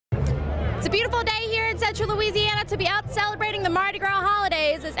beautiful day here in central Louisiana to be out celebrating the Mardi Gras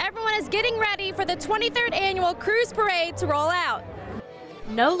holidays as everyone is getting ready for the 23rd annual cruise parade to roll out.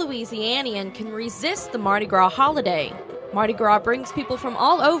 No Louisianian can resist the Mardi Gras holiday. Mardi Gras brings people from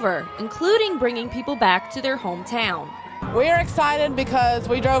all over, including bringing people back to their hometown. We are excited because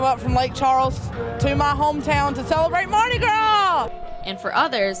we drove up from Lake Charles to my hometown to celebrate Mardi Gras! And for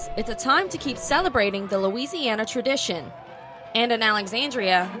others, it's a time to keep celebrating the Louisiana tradition. And in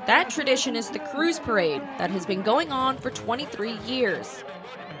Alexandria, that tradition is the cruise parade that has been going on for 23 years.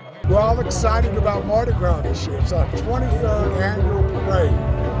 We're all excited about Mardi Gras this year. It's our 23rd annual parade.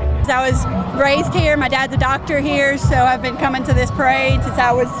 I was raised here. My dad's a doctor here, so I've been coming to this parade since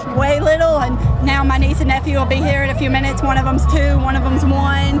I was way little, and now my niece and nephew will be here in a few minutes. One of them's 2, one of them's 1,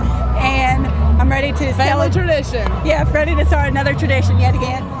 and I'm ready to Family tradition. Yeah, ready to start another tradition yet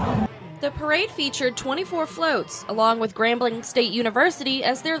again. The parade featured 24 floats, along with Grambling State University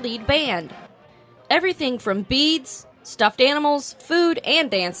as their lead band. Everything from beads, stuffed animals, food,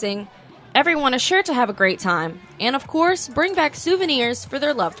 and dancing. Everyone is sure to have a great time, and of course, bring back souvenirs for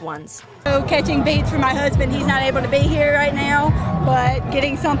their loved ones. So catching beads for my husband, he's not able to be here right now, but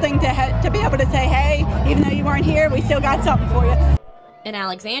getting something to be able to say, hey, even though you weren't here, we still got something for you. In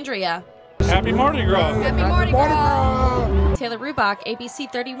Alexandria, Happy Mardi Gras! Happy Mardi Gras! Taylor Rubach,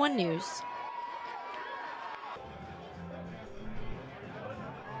 ABC 31 News.